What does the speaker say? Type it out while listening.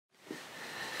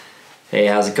Hey,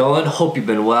 how's it going? Hope you've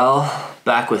been well.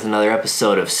 Back with another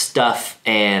episode of Stuff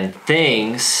and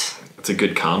Things. It's a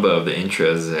good combo of the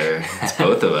intros there. It's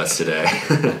both of us today.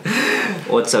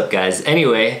 What's up, guys?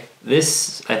 Anyway, I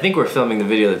think we're filming the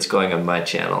video that's going on my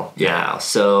channel now.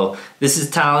 So this is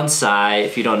Talon Sai.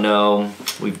 If you don't know,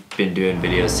 we've been doing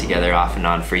videos together off and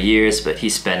on for years, but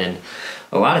he's spending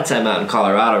a lot of time out in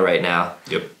Colorado right now.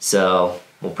 Yep. So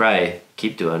we'll probably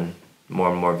keep doing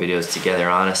more and more videos together,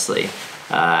 honestly.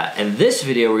 And this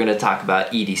video, we're going to talk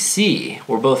about EDC.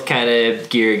 We're both kind of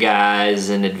gear guys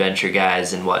and adventure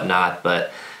guys and whatnot,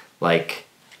 but like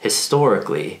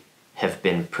historically have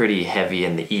been pretty heavy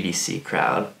in the EDC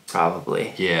crowd,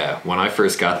 probably. Yeah, when I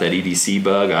first got that EDC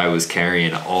bug, I was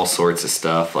carrying all sorts of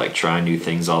stuff, like trying new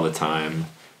things all the time.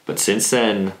 But since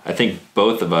then, I think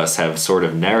both of us have sort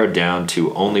of narrowed down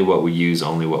to only what we use,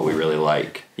 only what we really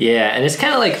like. Yeah, and it's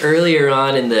kind of like earlier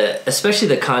on in especially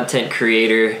the content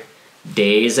creator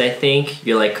days, I think.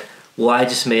 You're like, well, I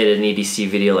just made an EDC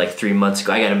video like 3 months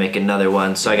ago. I got to make another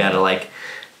one, so I got to like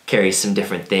carry some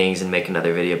different things and make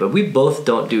another video. But we both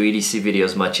don't do EDC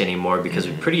videos much anymore because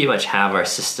we pretty much have our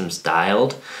systems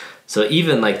dialed. So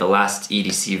even like the last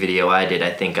EDC video I did,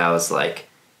 I think I was like,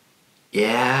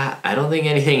 yeah, I don't think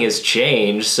anything has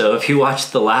changed. So if you watch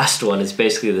the last one, it's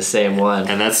basically the same one.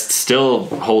 And that still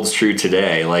holds true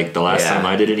today. Like the last time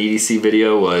I did an EDC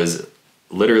video was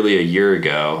literally a year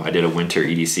ago. I did a winter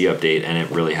EDC update and it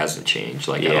really hasn't changed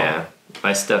at all.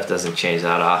 My stuff doesn't change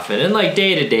that often. And like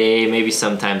day to day, maybe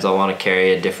sometimes I'll want to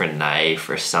carry a different knife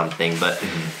or something, but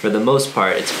for the most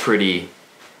part, it's pretty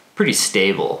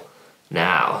stable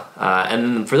now.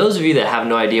 And for those of you that have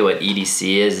no idea what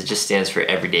EDC is, it just stands for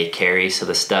everyday carry. So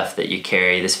the stuff that you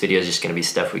carry, this video is just going to be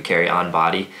stuff we carry on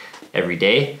body every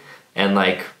day. And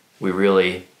like, we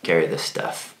really carry this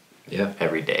stuff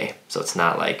every day. So it's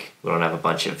not like we don't have a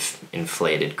bunch of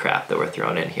inflated crap that we're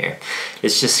throwing in here.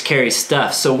 It's just carry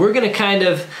stuff. So we're going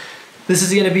to this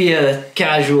is going to be a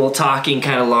casual talking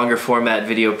kind of longer format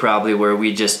video probably where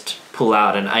we just pull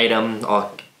out an item.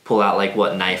 I'll pull out like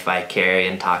what knife I carry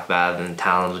and talk about it, and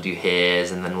Talon will do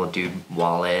his, and then we'll do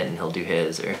wallet and he'll do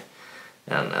his, or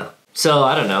I don't know. So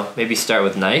I don't know, maybe start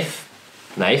with knife.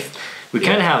 We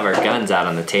kind of have our guns out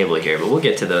on the table here, but we'll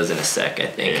get to those in a sec, I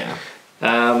think. Yeah.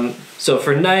 So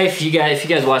for knife, if you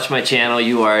guys watch my channel,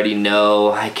 you already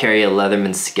know I carry a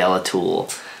Leatherman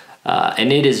Skeletool.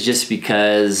 And it is just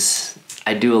because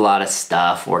I do a lot of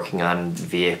stuff working on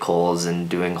vehicles and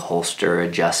doing holster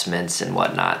adjustments and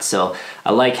whatnot. So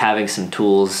I like having some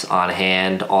tools on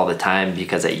hand all the time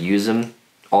because I use them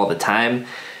all the time.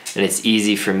 And it's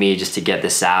easy for me just to get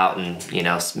this out and, you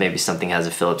know, maybe something has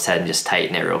a Phillips head and just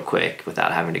tighten it real quick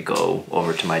without having to go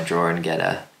over to my drawer and get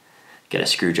a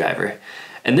screwdriver.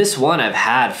 And this one I've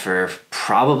had for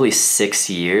probably 6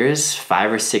 years,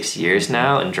 5 or 6 years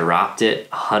now, and dropped it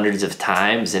hundreds of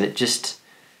times, and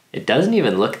it doesn't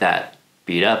even look that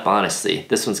beat up, honestly.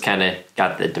 This one's kind of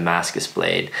got the Damascus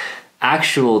blade.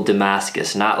 Actual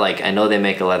Damascus, not like, I know they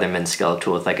make a Leatherman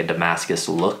Skeletool with like a Damascus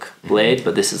look blade,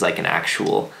 but this is like an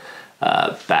actual,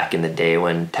 back in the day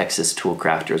when Texas Tool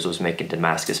Crafters was making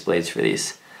Damascus blades for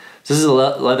these. So this is a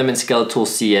Leatherman Skeletool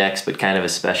CX, but kind of a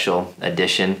special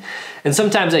edition. And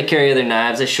sometimes I carry other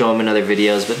knives, I show them in other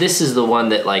videos, but this is the one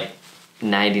that like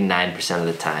 99% of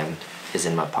the time is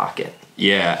in my pocket.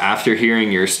 Yeah, after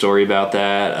hearing your story about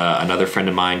that, another friend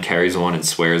of mine carries one and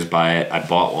swears by it. I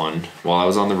bought one while I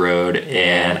was on the road,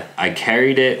 and I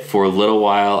carried it for a little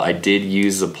while. I did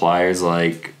use the pliers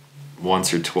like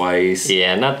once or twice.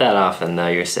 Yeah, not that often though,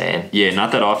 you're saying. Yeah,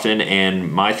 not that often.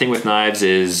 And my thing with knives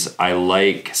is I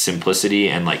like simplicity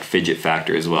and like fidget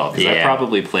factor as well, because I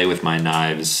probably play with my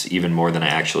knives even more than I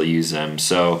actually use them.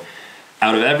 So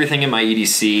out of everything in my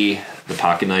EDC, the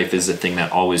pocket knife is the thing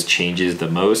that always changes the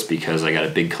most because I got a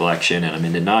big collection and I'm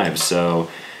into knives.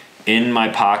 So in my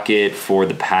pocket for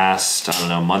the past, I don't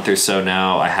know, month or so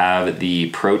now, I have the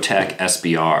ProTech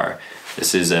SBR.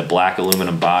 This is a black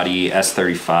aluminum body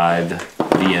S35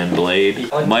 VN blade.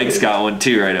 Mike's got one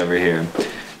too right over here.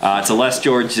 It's a Les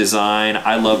George design.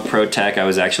 I love ProTech. I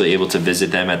was actually able to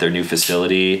visit them at their new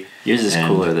facility. Yours is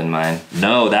cooler than mine.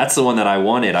 No, that's the one that I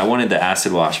wanted. I wanted the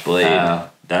acid wash blade.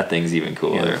 That thing's even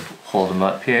cooler. Hold them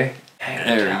up here.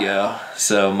 There we go.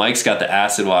 So Mike's got the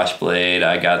acid wash blade.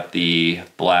 I got the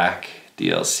black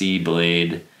DLC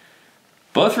blade.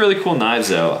 Both really cool knives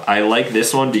though. I like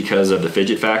this one because of the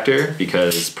fidget factor,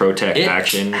 because ProTech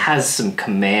action has some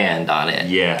command on it.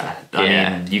 Yeah,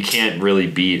 I mean, you can't really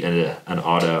beat an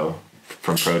auto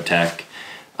from ProTech.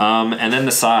 And then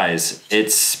the size,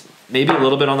 it's maybe a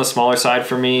little bit on the smaller side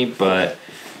for me, but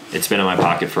it's been in my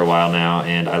pocket for a while now,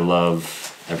 and I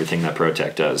love everything that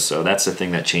ProTech does. So that's the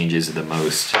thing that changes the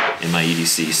most in my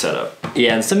EDC setup.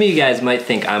 Yeah, and some of you guys might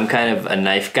think I'm kind of a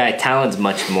knife guy. Talon's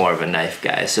much more of a knife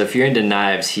guy. So if you're into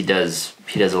knives, he does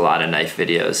a lot of knife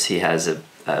videos. He has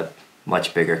a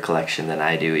much bigger collection than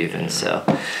I do even. So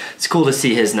it's cool to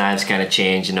see his knives kind of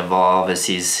change and evolve as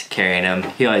he's carrying them.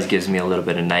 He always gives me a little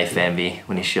bit of knife envy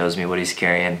when he shows me what he's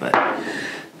carrying, but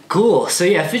cool. So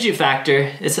yeah, fidget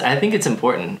factor, I think it's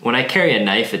important. When I carry a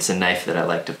knife, it's a knife that I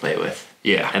like to play with.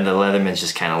 Yeah. And the Leatherman's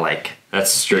just kind of like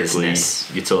that's strictly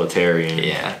business. Utilitarian.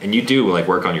 Yeah. And you do like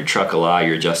work on your truck a lot,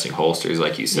 you're adjusting holsters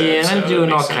like you said. Yeah, and so I'm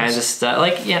doing all kinds of stuff.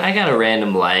 Like, yeah, I got a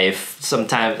random life.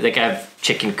 Sometimes, like I have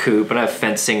chicken coop and I have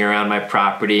fencing around my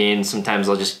property, and sometimes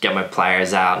I'll just get my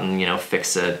pliers out and, you know,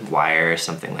 fix a wire or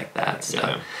something like that. So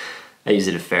yeah. I use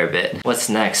it a fair bit. What's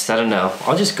next? I don't know.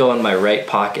 I'll just go in my right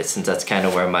pocket since that's kind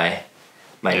of where my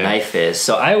knife is.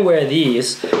 So I wear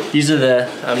these. These are the,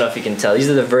 I don't know if you can tell, these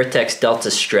are the Vertex Delta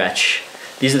Stretch.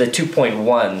 These are the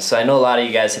 2.1. So I know a lot of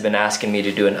you guys have been asking me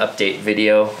to do an update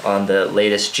video on the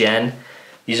latest gen.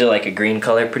 These are like a green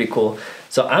color, pretty cool.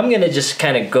 So I'm gonna just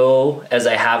kind of go as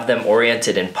I have them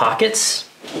oriented in pockets,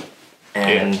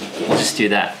 and we'll just do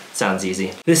that. Sounds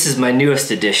easy. This is my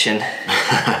newest addition.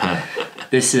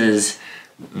 This is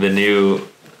the new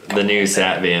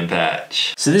Satvan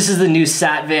patch. So this is the new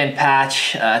Satvan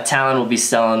patch. Talon will be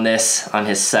selling this on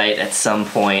his site at some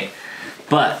point,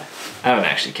 but I don't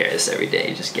actually carry this every day.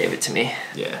 He just gave it to me.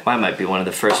 Yeah. I might be one of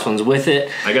the first ones with it.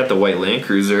 I got the white Land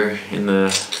Cruiser in the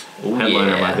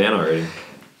headliner of my van already.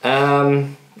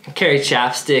 I carry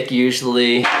chapstick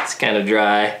usually. It's kind of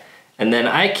dry. And then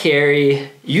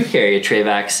you carry a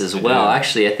Travax as well.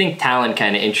 Actually, I think Talon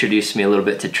kind of introduced me a little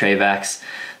bit to Travax.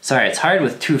 Sorry, it's hard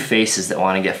with two faces that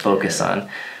want to get focus on.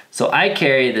 So I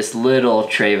carry this little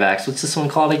Travax. What's this one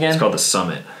called again? It's called the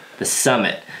Summit. The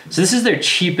Summit. So this is their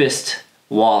cheapest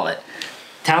wallet.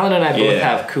 Talon and I both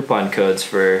have coupon codes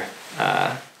for,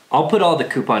 I'll put all the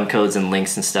coupon codes and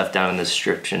links and stuff down in the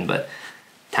description, but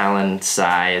Talon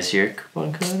Sci is your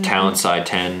coupon code? Talon Sci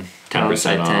 10.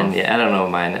 10% off. 10. Yeah, I don't know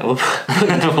mine. We'll put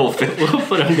them down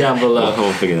below.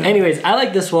 We'll figure that out. Anyways, I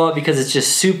like this wallet because it's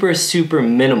just super, super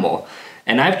minimal.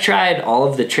 And I've tried all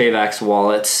of the Travax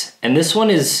wallets, and this one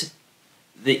is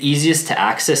the easiest to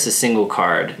access a single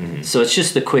card. Mm-hmm. So it's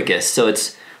just the quickest. So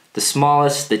it's the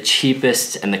smallest, the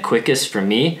cheapest, and the quickest for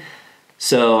me.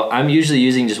 So I'm usually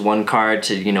using just one card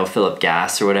to, you know, fill up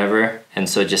gas or whatever. And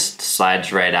so it just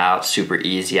slides right out, super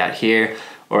easy out here.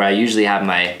 Or I usually have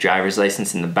my driver's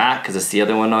license in the back because it's the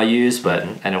other one I'll use, but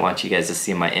I don't want you guys to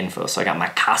see my info. So I got my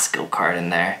Costco card in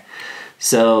there.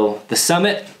 So the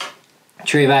Summit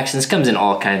Travax, and this comes in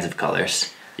all kinds of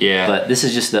colors. Yeah. But this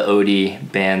is just the OD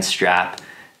band strap.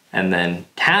 And then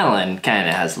Talon kind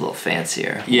of has a little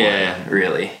fancier. Yeah. One,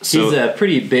 really. So, he's a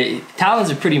pretty big, Talon's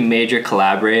a pretty major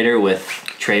collaborator with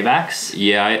Travax.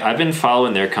 Yeah, I've been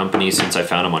following their company since I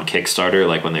found them on Kickstarter,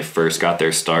 like when they first got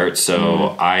their start.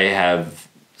 So I have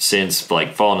since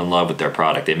like fallen in love with their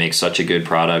product. They make such a good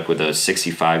product with a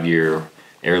 65-year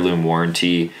heirloom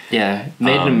warranty. Yeah,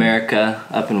 made in America,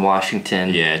 up in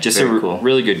Washington. Yeah, just cool.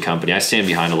 Really good company. I stand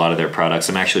behind a lot of their products.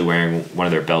 I'm actually wearing one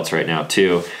of their belts right now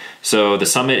too. So the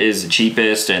Summit is the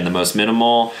cheapest and the most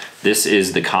minimal. This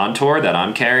is the Contour that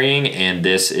I'm carrying, and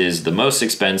this is the most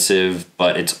expensive,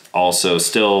 but it's also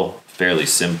still fairly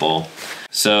simple.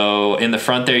 So in the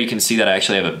front there, you can see that I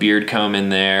actually have a beard comb in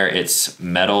there. It's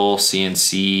metal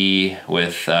CNC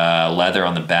with leather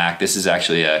on the back. This is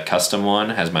actually a custom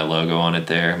one. It has my logo on it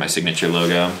there, my signature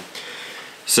logo.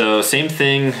 So same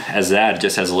thing as that, it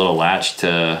just has a little latch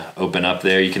to open up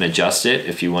there. You can adjust it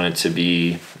if you want it to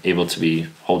be able to be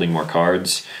holding more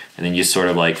cards. And then you sort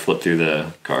of like flip through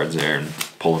the cards there and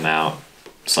pull them out,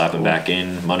 slap them back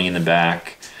in, money in the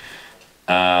back.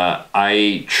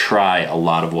 I try a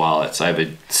lot of wallets. I have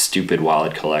a stupid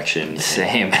wallet collection.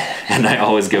 Same. And I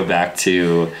always go back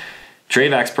to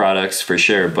Travax products for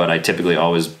sure, but I typically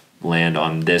always land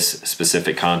on this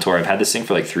specific Contour. I've had this thing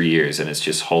for like 3 years and it's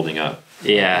just holding up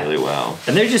really well.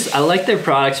 And I like their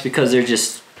products because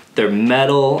they're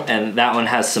metal, and that one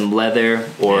has some leather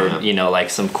or, you know, like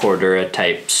some Cordura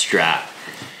type strap.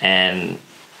 And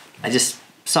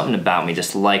something about me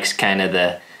just likes kind of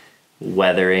the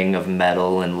weathering of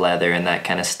metal and leather and that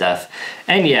kind of stuff.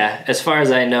 And yeah, as far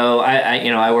as I know,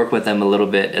 I work with them a little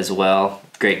bit as well.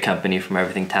 Great company from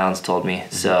everything Talon's told me.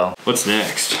 So what's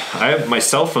next? My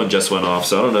cell phone just went off,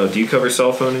 so I don't know. Do you cover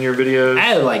cell phone in your videos?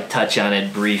 I like touch on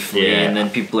it briefly, and then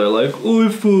people are like,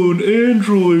 iPhone,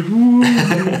 Android, woo,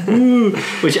 woo.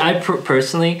 Which I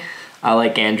personally, I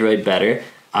like Android better.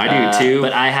 I do too.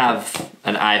 But I have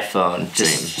an iPhone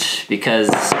just because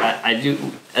I do,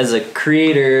 as a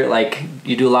creator, like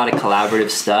you do a lot of collaborative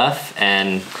stuff,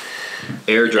 and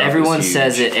AirDrop everyone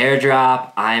says it.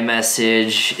 AirDrop,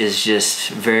 iMessage is just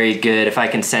very good. If I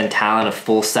can send Talon a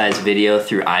full-size video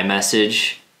through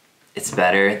iMessage, it's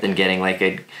better than getting like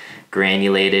a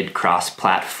granulated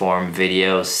cross-platform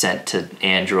video sent to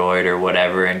Android or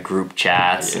whatever in group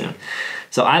chats. And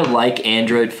so I like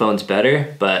Android phones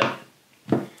better, but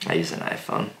I use an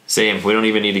iPhone. Same. We don't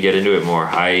even need to get into it more.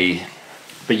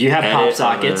 But you have pop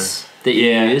sockets that you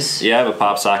use? Yeah, I have a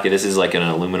pop socket. This is like an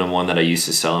aluminum one that I used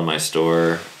to sell in my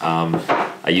store.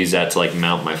 I use that to like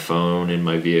mount my phone in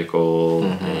my vehicle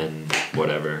and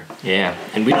whatever. Yeah,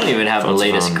 and we don't even have the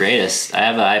latest greatest. I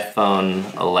have an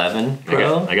iPhone 11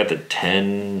 Pro. I got the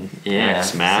 10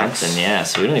 X Max.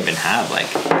 So we don't even have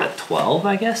like the 12,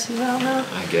 I guess, is out now?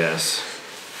 I guess.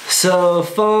 So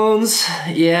phones,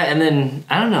 and then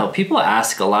I don't know, people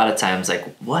ask a lot of times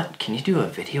like, what, can you do a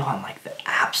video on like the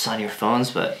apps on your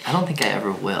phones? But I don't think I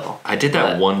ever will. I did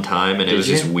that one time and it was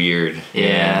just weird.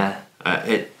 Yeah.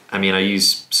 I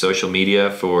use social media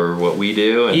for what we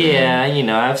do. And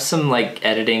I have some like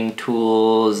editing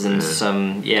tools and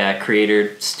some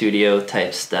creator studio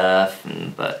type stuff,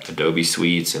 but Adobe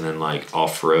Suites, and then like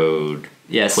off-road.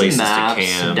 Yeah, places some maps, to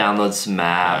camp. download some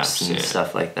maps and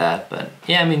stuff like that. But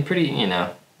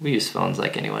we use phones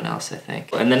like anyone else, I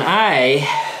think. And then I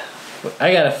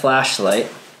got a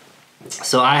flashlight.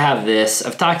 So I have this.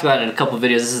 I've talked about it in a couple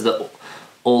videos. This is the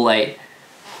Olight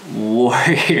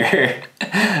Warrior,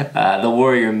 the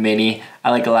Warrior Mini.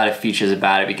 I like a lot of features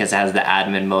about it because it has the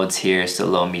admin modes here. So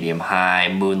low, medium, high,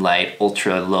 moonlight,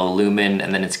 ultra, low lumen,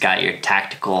 and then it's got your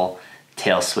tactical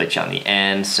tail switch on the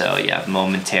end, so you have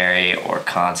momentary or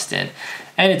constant,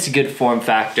 and it's a good form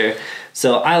factor.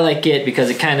 So I like it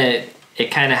because it kind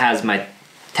of has my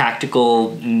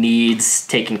tactical needs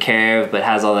taken care of, but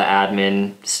has all the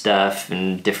admin stuff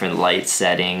and different light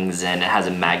settings, and it has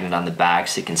a magnet on the back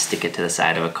so you can stick it to the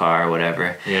side of a car or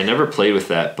whatever. Yeah, I never played with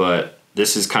that, but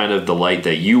this is kind of the light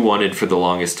that you wanted for the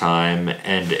longest time,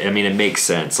 and I mean, it makes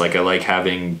sense. Like, I like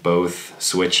having both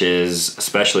switches,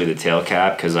 especially the tail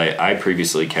cap, because I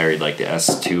previously carried like the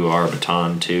S2R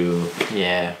Baton 2.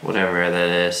 Yeah, whatever that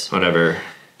is. Whatever.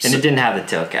 And it didn't have the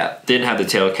tail cap. Didn't have the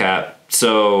tail cap.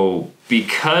 So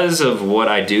because of what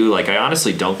I do, like, I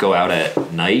honestly don't go out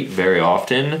at night very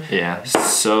often. Yeah.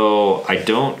 So I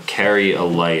don't carry a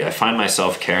light. I find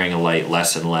myself carrying a light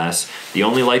less and less. The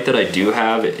only light that I do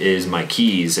have is my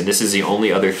keys, and this is the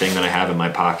only other thing that I have in my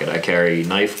pocket. I carry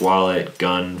knife, wallet,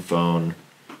 gun, phone,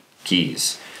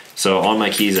 keys. So on my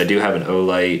keys, I do have an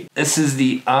Olight. This is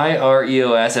the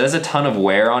IREOS. It has a ton of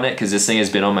wear on it because this thing has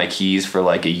been on my keys for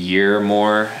like a year or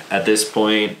more. At this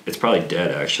point, it's probably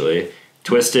dead actually.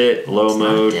 Twist it, low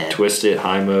mode, twist it,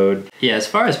 high mode. Yeah, as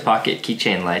far as pocket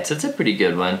keychain lights, it's a pretty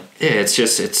good one. Yeah, it's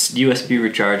USB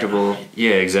rechargeable.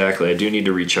 Yeah, exactly. I do need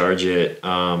to recharge it.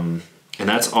 And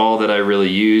that's all that I really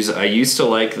use. I used to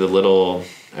like the little,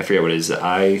 I forget what it is, the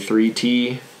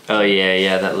i3T. Oh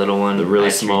yeah, that little one. The really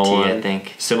small one. I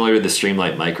think. Similar to the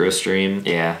Streamlight Micro Stream.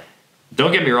 Yeah.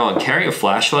 Don't get me wrong, carrying a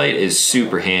flashlight is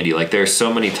super handy. Like, there's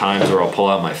so many times where I'll pull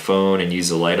out my phone and use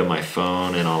the light of my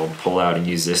phone, and I'll pull out and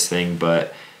use this thing,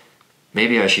 but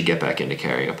maybe I should get back into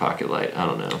carrying a pocket light. I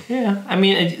don't know. Yeah, I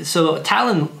mean, so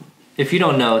Talon, if you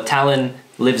don't know, Talon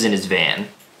lives in his van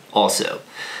also.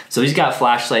 So he's got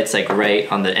flashlights like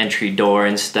right on the entry door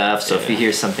and stuff, so if he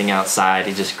hears something outside,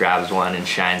 he just grabs one and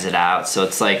shines it out. So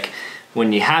it's like,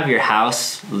 when you have your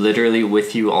house literally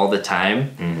with you all the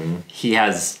time, he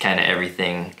has kind of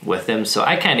everything with him. So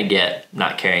I kind of get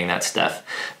not carrying that stuff.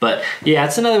 But yeah,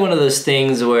 it's another one of those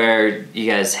things where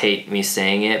you guys hate me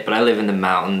saying it, but I live in the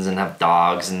mountains and have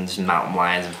dogs and there's mountain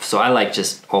lions. So I like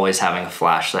just always having a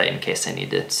flashlight in case I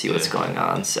need to see what's going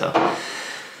on. So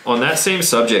on that same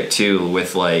subject too,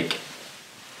 with like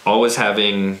always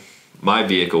having my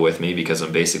vehicle with me because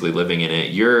I'm basically living in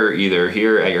it. You're either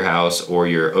here at your house or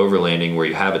you're overlanding where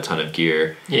you have a ton of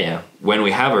gear. Yeah. When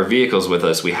we have our vehicles with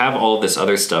us, we have all of this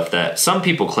other stuff that some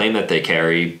people claim that they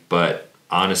carry, but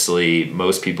honestly,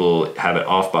 most people have it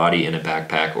off body in a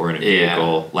backpack or in a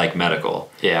vehicle, like medical.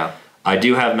 Yeah. I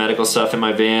do have medical stuff in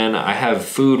my van. I have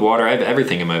food, water. I have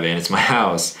everything in my van. It's my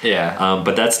house. Yeah.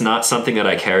 But that's not something that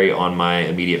I carry on my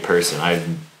immediate person.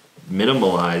 I've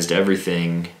minimalized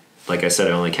everything. Like I said,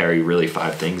 I only carry really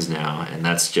 5 things now, and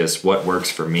that's just what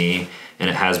works for me, and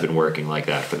it has been working like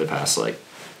that for the past like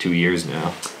 2 years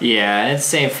now. Yeah, it's the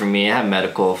same for me. I have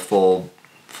medical full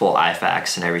full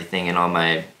IFAKs and everything in all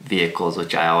my vehicles,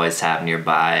 which I always have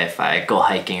nearby. If I go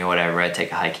hiking or whatever, I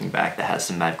take a hiking bag that has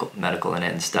some medical in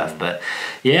it and stuff. But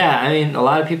yeah, I mean, a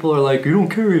lot of people are like, you don't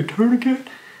carry a tourniquet?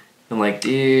 I'm like,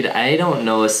 dude, I don't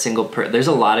know a single there's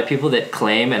a lot of people that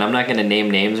claim, and I'm not going to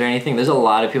name names or anything, there's a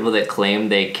lot of people that claim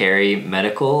they carry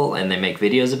medical and they make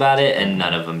videos about it, and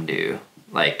none of them do.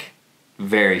 Like,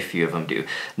 very few of them do.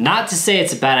 Not to say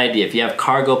it's a bad idea. If you have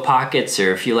cargo pockets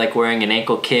or if you like wearing an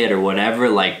ankle kit or whatever,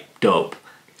 like, dope.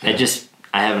 Yeah.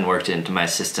 I haven't worked it into my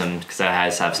system because I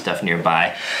always have stuff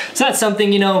nearby. So that's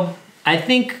something, you know, I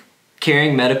think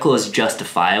carrying medical is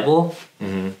justifiable,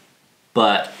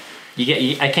 but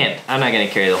I'm not gonna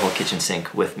carry the whole kitchen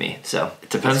sink with me, so. It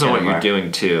depends on what you're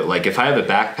doing too. Like if I have a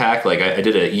backpack, like I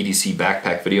did an EDC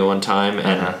backpack video one time,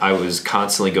 and I was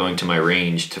constantly going to my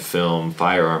range to film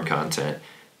firearm content.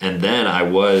 And then I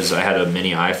had a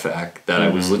mini IFAK that I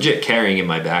was legit carrying in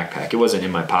my backpack. It wasn't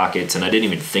in my pockets, and I didn't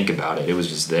even think about it. It was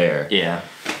just there. Yeah.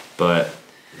 But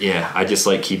yeah, I just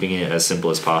like keeping it as simple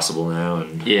as possible now,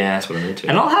 and that's what I'm into.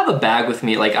 And I'll have a bag with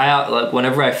me. Like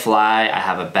whenever I fly, I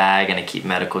have a bag and I keep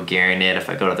medical gear in it. If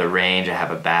I go to the range, I have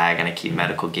a bag and I keep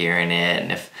medical gear in it.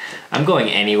 And if I'm going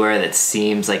anywhere that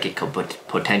seems like it could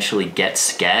potentially get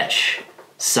sketch,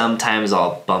 sometimes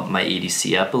I'll bump my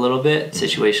EDC up a little bit,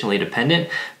 situationally dependent.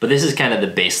 But this is kind of the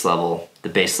base level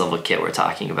kit we're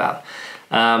talking about.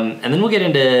 And then we'll get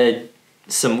into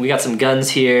we got some guns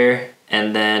here.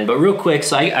 And then, but real quick,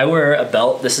 so I wear a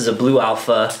belt. This is a Blue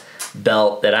Alpha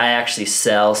belt that I actually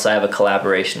sell. So I have a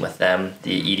collaboration with them,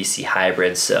 the EDC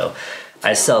Hybrid. So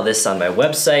I sell this on my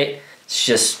website. It's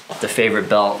just the favorite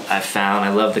belt I've found. I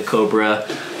love the Cobra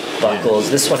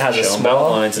buckles. This one has a small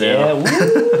belt lines now.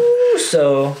 Woo!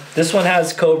 So this one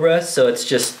has Cobra, so it's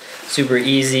just super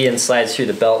easy and slides through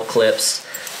the belt clips.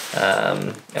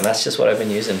 And that's just what I've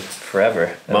been using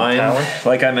forever. Mine,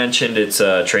 like I mentioned, it's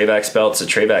a Travax belt. It's a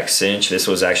Travax cinch. This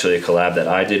was actually a collab that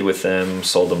I did with them,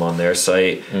 sold them on their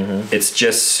site. It's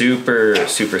just super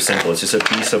simple. It's just a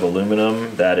piece of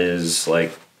aluminum that is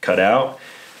like cut out,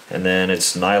 and then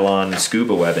it's nylon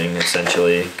scuba webbing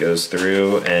essentially goes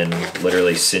through and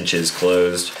literally cinches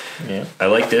closed. I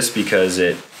like this because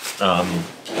it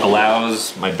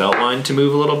allows my belt line to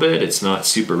move a little bit. It's not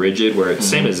super rigid, where it's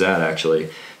same as that actually.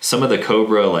 Some of the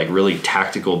Cobra, like really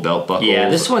tactical belt buckles,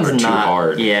 this one's are too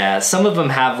hard. Yeah, some of them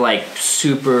have like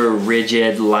super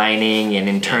rigid lining and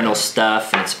internal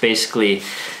stuff, and it's basically,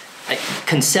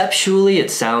 conceptually it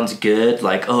sounds good,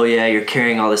 like, oh yeah, you're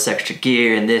carrying all this extra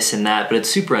gear and this and that, but it's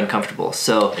super uncomfortable.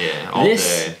 So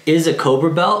this is a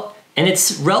Cobra belt, and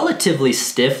it's relatively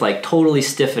stiff, like totally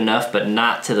stiff enough, but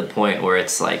not to the point where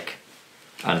it's like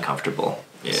uncomfortable.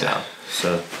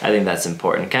 So I think that's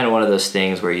important. Kind of one of those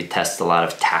things where you test a lot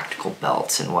of tactical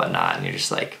belts and whatnot, and you're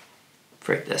just like,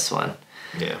 frick this one.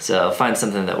 So find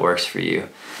something that works for you.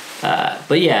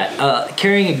 But yeah,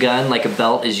 carrying a gun like a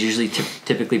belt is usually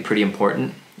typically pretty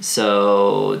important.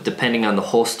 So depending on the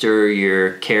holster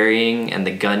you're carrying and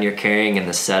the gun you're carrying and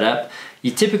the setup,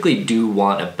 you typically do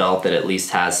want a belt that at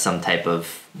least has some type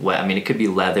of I mean, it could be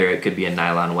leather, it could be a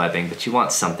nylon webbing, but you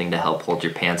want something to help hold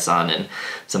your pants on and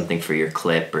something for your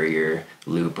clip or your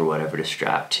loop or whatever to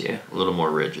strap to. A little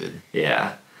more rigid.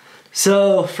 Yeah.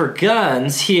 So for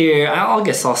guns here, I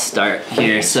guess I'll start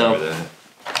here. So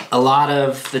a lot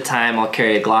of the time I'll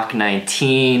carry a Glock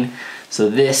 19. So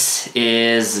this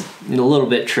is a little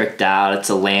bit tricked out. It's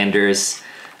a Landers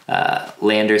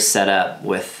setup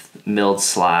with milled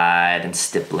slide and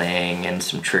stippling and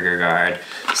some trigger guard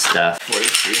stuff.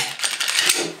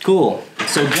 Cool.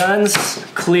 So guns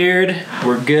cleared.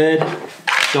 We're good.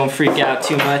 Don't freak out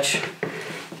too much.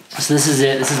 So this is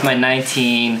it. This is my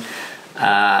 19.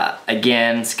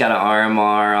 Again, it's got an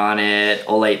RMR on it.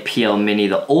 08 PL Mini,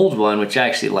 the old one, which I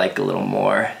actually like a little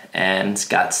more. And it's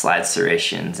got slide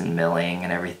serrations and milling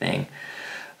and everything.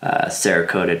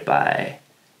 Cerakoted by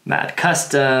Mad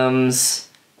Customs.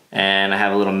 And I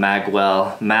have a little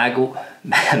Magpool magwell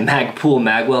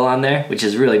on there, which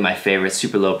is really my favorite,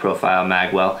 super low profile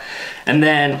magwell. And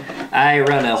then I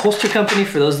run a holster company,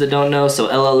 for those that don't know, so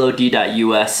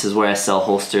LLOD.US is where I sell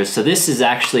holsters. So this is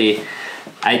actually,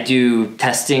 I do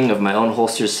testing of my own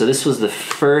holsters. So this was the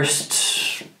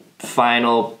first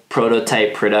final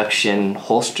prototype production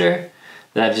holster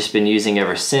that I've just been using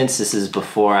ever since. This is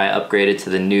before I upgraded to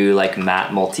the new like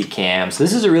matte multicam. So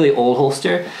this is a really old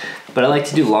holster, but I like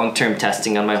to do long-term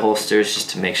testing on my holsters just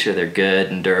to make sure they're good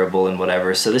and durable and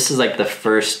whatever. So this is like the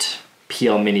first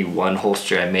PL Mini 1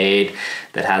 holster I made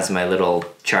that has my little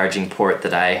charging port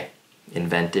that I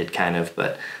invented kind of,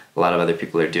 but a lot of other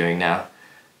people are doing now.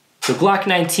 So Glock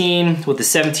 19 with the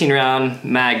 17 round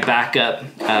mag backup,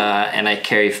 and I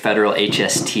carry Federal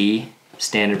HST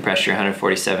standard pressure,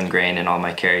 147 grain in all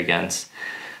my carry guns.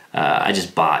 I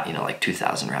just bought, you know, like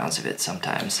 2,000 rounds of it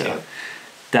sometimes, so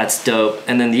that's dope.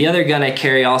 And then the other gun I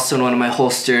carry also in one of my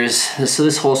holsters. So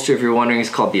this holster, if you're wondering, is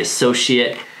called the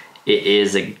Associate. It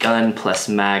is a gun plus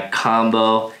mag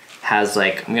combo. Has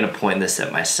like, I'm gonna point this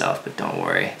at myself, but don't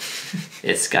worry.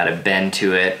 It's got a bend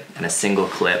to it and a single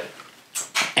clip.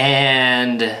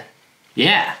 And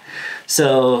yeah,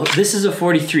 so this is a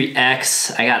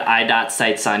 43X. I got IDOT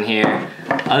sights on here.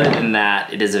 Other than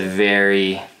that, it is a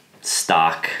very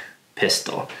stock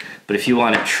pistol. But if you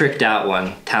want a tricked out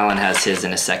one, Talon has his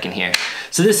in a second here.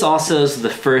 So this also is the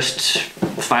first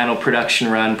final production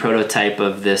run prototype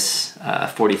of this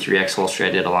 43X holster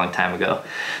I did a long time ago.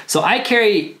 So I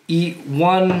carry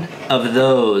one of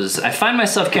those. I find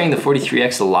myself carrying the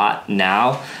 43X a lot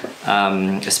now,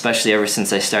 especially ever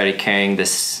since I started carrying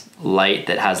this light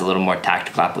that has a little more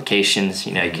tactical applications.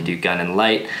 You know, you can do gun and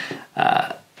light.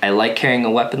 I like carrying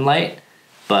a weapon light,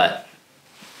 but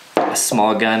a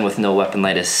small gun with no weapon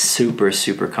light is super,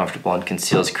 super comfortable and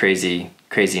conceals crazy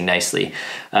nicely.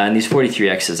 And these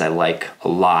 43Xs I like a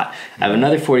lot. I have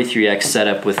another 43X set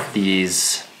up with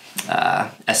these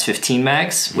S15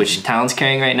 mags, which Talon's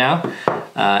carrying right now.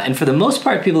 And for the most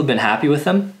part, people have been happy with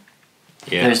them.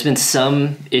 Yeah. There's been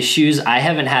some issues. I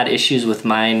haven't had issues with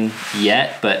mine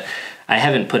yet, but I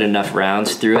haven't put enough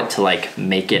rounds through it to like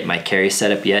make it my carry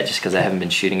setup yet, just because I haven't been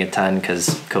shooting a ton because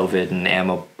COVID and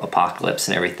ammo apocalypse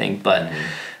and everything. But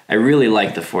I really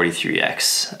like the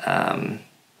 43X, and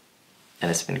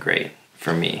it's been great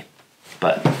for me.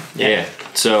 But yeah,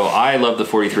 so I love the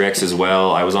 43X as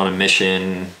well. I was on a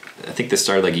mission, I think this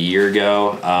started like a year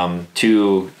ago,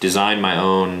 to design my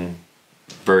own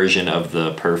version of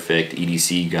the perfect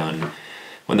EDC gun.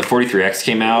 When the 43X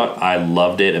came out, I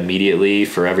loved it immediately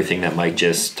for everything that Mike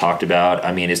just talked about.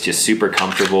 I mean, it's just super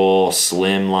comfortable,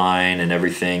 slim line and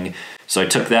everything. So I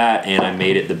took that and I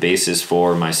made it the basis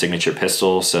for my signature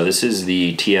pistol. So this is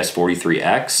the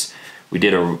TS43X. We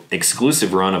did an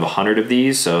exclusive run of 100 of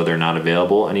these, so they're not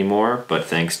available anymore, but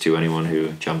thanks to anyone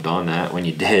who jumped on that when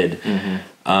you did.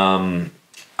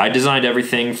 I designed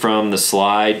everything from the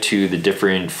slide to the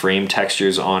different frame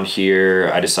textures on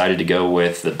here. I decided to go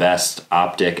with the best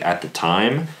optic at the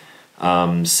time,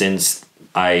 since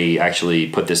I actually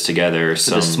put this together.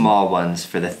 For the small ones,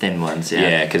 for the thin ones, yeah.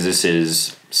 Yeah, because this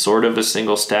is sort of a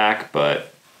single stack,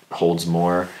 but holds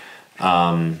more.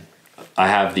 I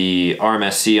have the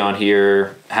RMSC on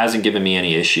here. Hasn't given me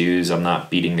any issues. I'm not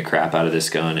beating the crap out of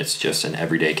this gun. It's just an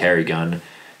everyday carry gun.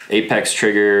 Apex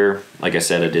trigger, like I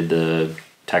said, I did the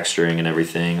texturing and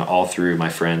everything all through my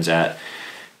friends at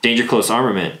Danger Close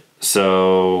Armament.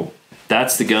 So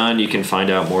that's the gun. You can find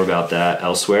out more about that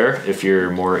elsewhere if you're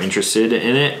more interested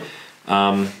in it.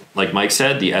 Like Mike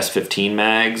said, the S15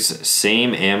 mags,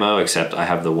 same ammo, except I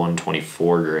have the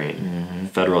 124 grain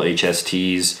Federal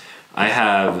HSTs. I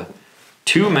have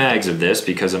 2 mags of this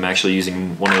because I'm actually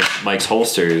using one of Mike's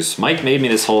holsters. Mike made me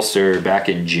this holster back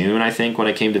in June, I think, when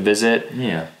I came to visit.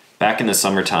 Yeah. Back in the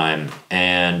summertime.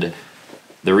 And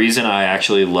the reason I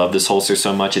actually love this holster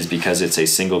so much is because it's a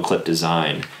single clip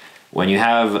design. When you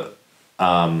have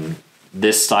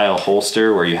this style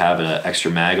holster where you have an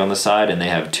extra mag on the side and they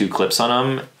have 2 clips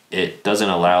on them, it doesn't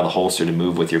allow the holster to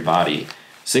move with your body.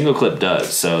 Single clip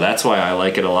does, so that's why I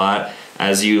like it a lot.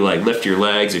 As you like lift your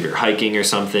legs, if you're hiking or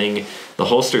something, the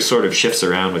holster sort of shifts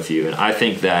around with you, and I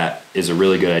think that is a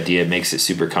really good idea. It makes it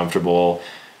super comfortable.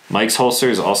 Mike's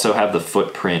holsters also have the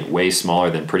footprint way smaller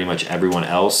than pretty much everyone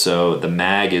else, so the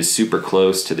mag is super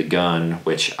close to the gun,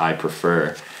 which I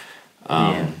prefer.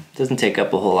 Doesn't take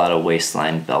up a whole lot of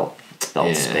waistline belt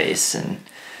space, and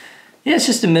yeah, it's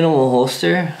just a minimal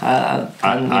holster.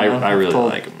 I really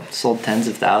like them. Sold tens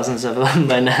of thousands of them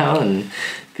by now, and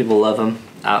people love them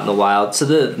out in the wild. So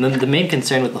the main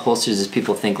concern with the holsters is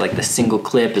people think like the single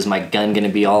clip, is my gun going to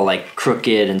be all like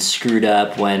crooked and screwed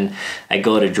up when I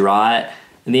go to draw it?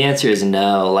 And the answer is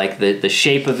no. Like the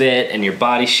shape of it and your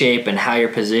body shape and how you're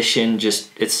positioned,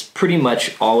 it's pretty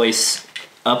much always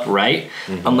upright,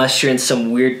 unless you're in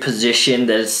some weird position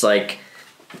that's like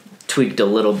tweaked a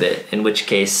little bit, in which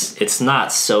case it's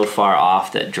not so far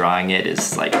off that drawing it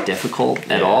is like difficult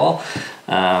at all.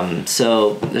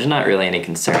 So there's not really any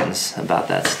concerns about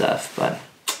that stuff,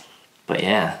 but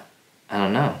yeah, I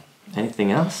don't know.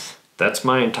 Anything else? That's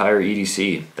my entire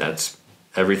EDC. That's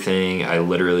everything I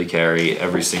literally carry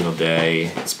every single day.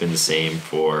 It's been the same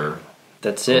for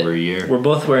over a year. We're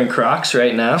both wearing Crocs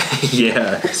right now.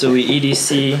 Yeah. So we're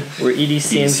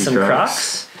EDCing some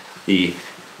Crocs. The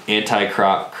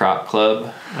anti-croc Croc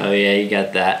Club. Oh yeah, you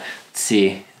got that. Let's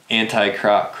see.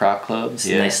 Anti-croc clubs.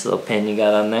 Yeah. Nice little pin you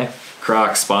got on there.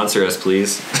 Crocs, sponsor us,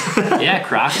 please. Yeah,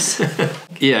 Crocs.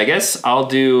 Yeah, I guess I'll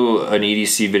do an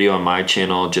EDC video on my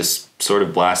channel, just sort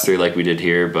of blast through like we did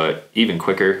here, but even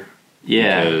quicker.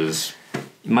 Yeah. Because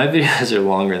my videos are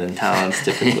longer than Talon's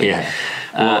typically. Yeah.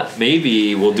 Well,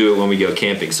 maybe we'll do it when we go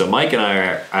camping. So Mike and I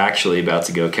are actually about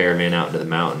to go caravan out into the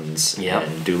mountains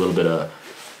and do a little bit of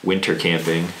winter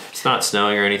camping. It's not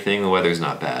snowing or anything. The weather's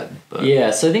not bad. But yeah,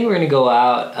 so I think we're going to go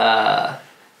out.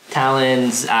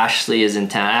 Talon's Ashley is in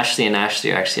town. Ashley and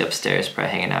Ashley are actually upstairs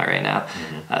probably hanging out right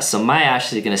now. So my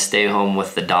Ashley's going to stay home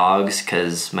with the dogs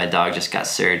because my dog just got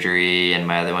surgery and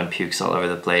my other one pukes all over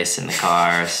the place in the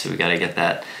car. So we got to get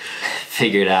that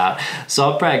figured out. So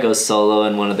I'll probably go solo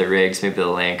in one of the rigs, maybe the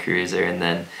Land Cruiser, and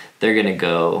then they're going to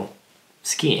go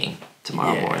skiing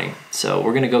tomorrow morning. So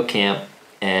we're going to go camp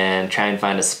and try and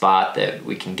find a spot that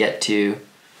we can get to.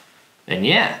 And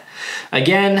yeah,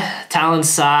 again, Talon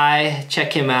Sai,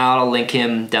 check him out. I'll link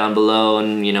him down below,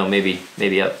 and you know, maybe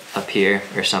up here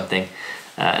or something.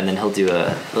 And then he'll do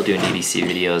an EDC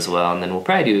video as well. And then we'll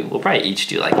probably each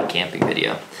do like a camping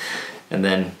video. And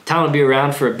then Talon will be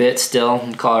around for a bit still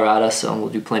in Colorado, so we'll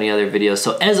do plenty of other videos.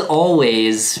 So as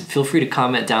always, feel free to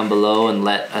comment down below and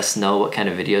let us know what kind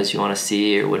of videos you want to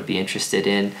see or would be interested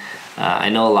in. I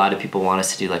know a lot of people want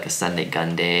us to do like a Sunday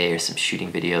gun day or some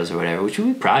shooting videos or whatever, which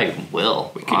we probably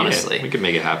will, honestly. Yeah, we could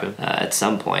make it happen. At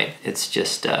some point. It's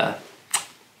just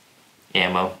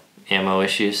ammo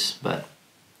issues, but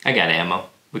I got ammo.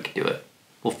 We could do it.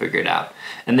 We'll figure it out.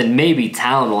 And then maybe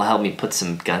Talon will help me put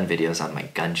some gun videos on my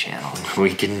gun channel.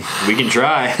 We can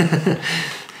try.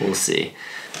 We'll see.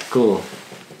 Cool.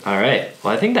 All right.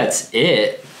 Well, I think that's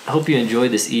it. I hope you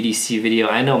enjoyed this EDC video.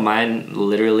 I know mine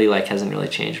literally like hasn't really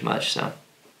changed much, so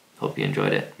hope you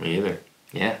enjoyed it. Me either.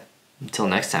 Yeah. Until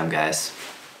next time, guys.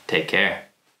 Take care.